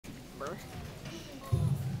rubber.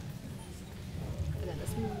 And then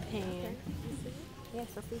this pan. Yes,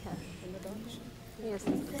 I see her in the dark. Yes.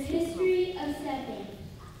 The history of stepping.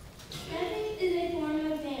 Stepping is a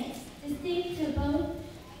form of dance distinct to both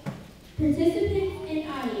participants and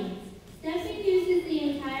audience. Stepping uses the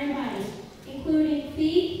entire body, including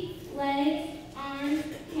feet, legs, arms,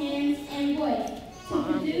 hands, and voice, to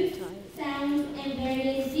produce sounds and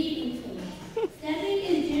various beat routines. Stepping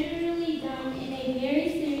is generally done in a very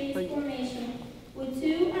serious formation with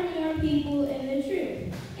 2 or more people in the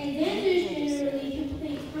troupe, and dancers generally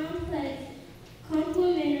complete complex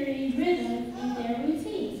complementary rhythms in their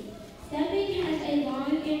routines. Stepping has a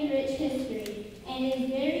long and rich history and is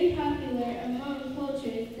very popular among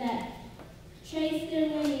cultures that trace their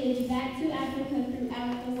lineage back to Africa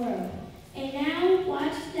throughout the world. And now,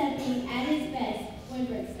 watch stepping at its best,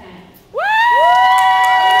 Wynbrooke style. Woo!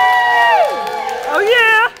 Oh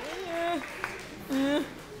yeah! Yeah.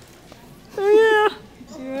 Oh yeah!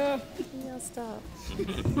 Yeah. Yeah, stop.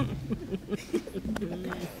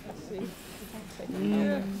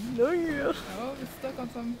 Yeah. Oh yeah. Oh, it's stuck on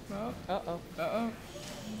something. Oh. Uh-oh. Uh-oh.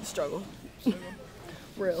 Struggle. Sugar.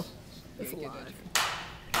 Real. It's Get alive. that.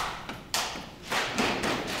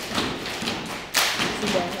 Too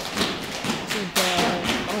bad. Too bad.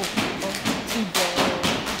 Oh, too bad.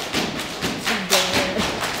 Too bad.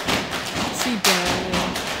 Too bad.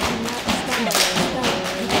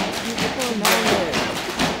 You can pull him down there.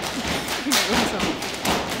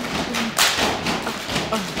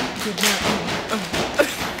 Good night.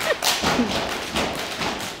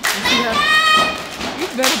 You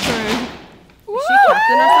better turn. Is she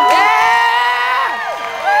captain or something? Yeah!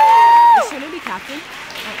 Is Trinity captain?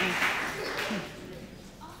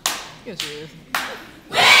 Yes, she is.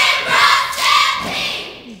 Wynbrooke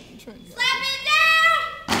champion! Slap it down!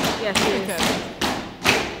 Yeah, she is. Okay.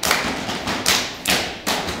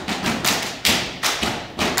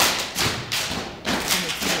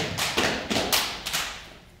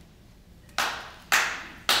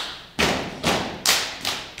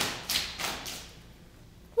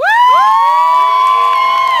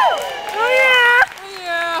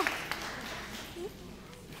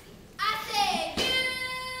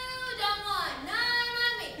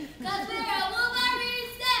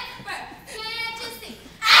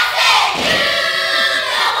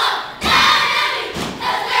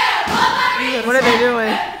 What are they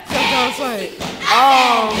doing?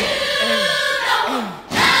 Oh.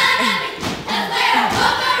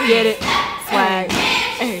 Get it. Swag.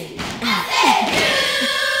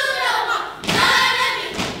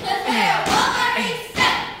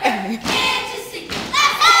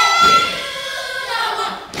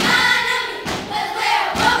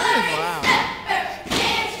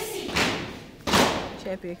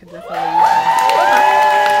 Champion could definitely use her.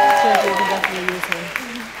 Champion could definitely use her.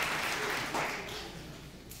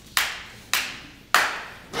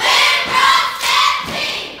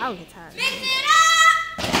 I would get tired. Mix it up!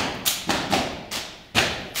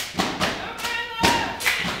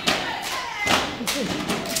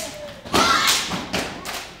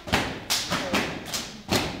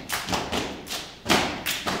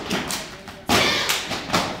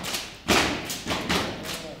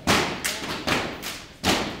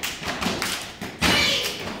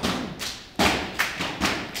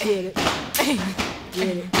 Get it.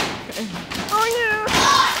 Get it. Oh yeah.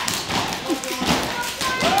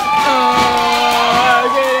 Oh,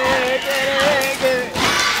 get it.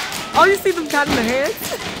 Oh, you see them counting their hands?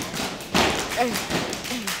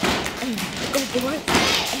 Go boy.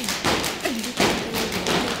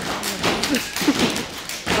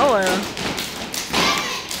 Oh well.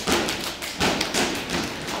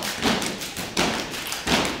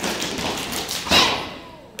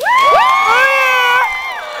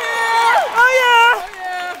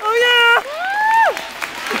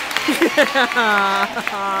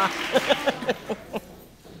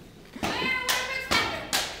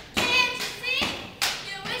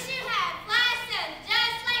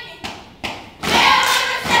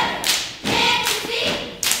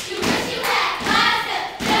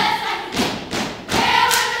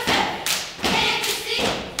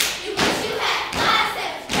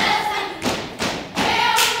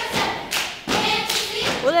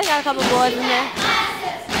 Well, they got a couple boys in there.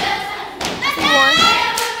 One.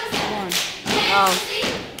 Oh.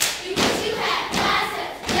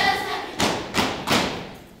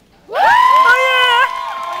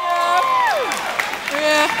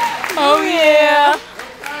 Oh yeah!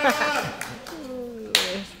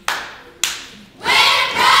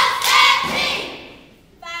 Wynbrooke 17!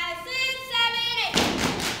 5, 6, 7,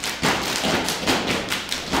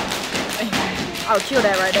 8. I would kill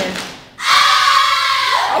that right there.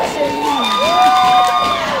 Oh!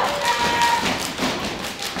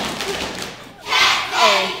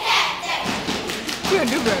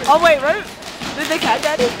 Oh wait, right? Did they catch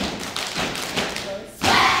Daddy?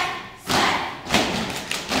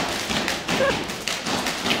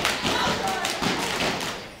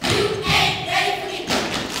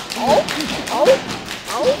 Oh, oh,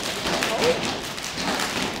 oh, oh.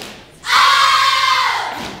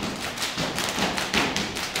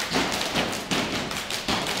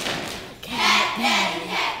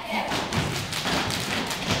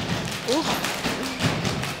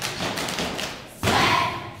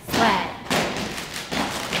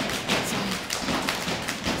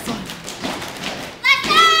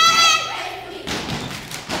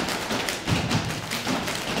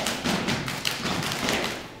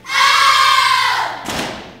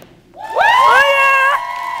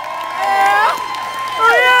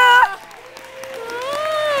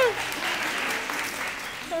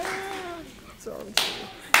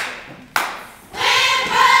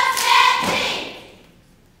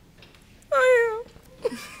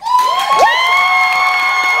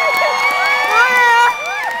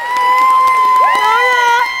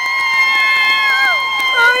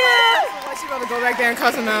 Go back there and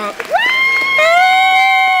cuss him out.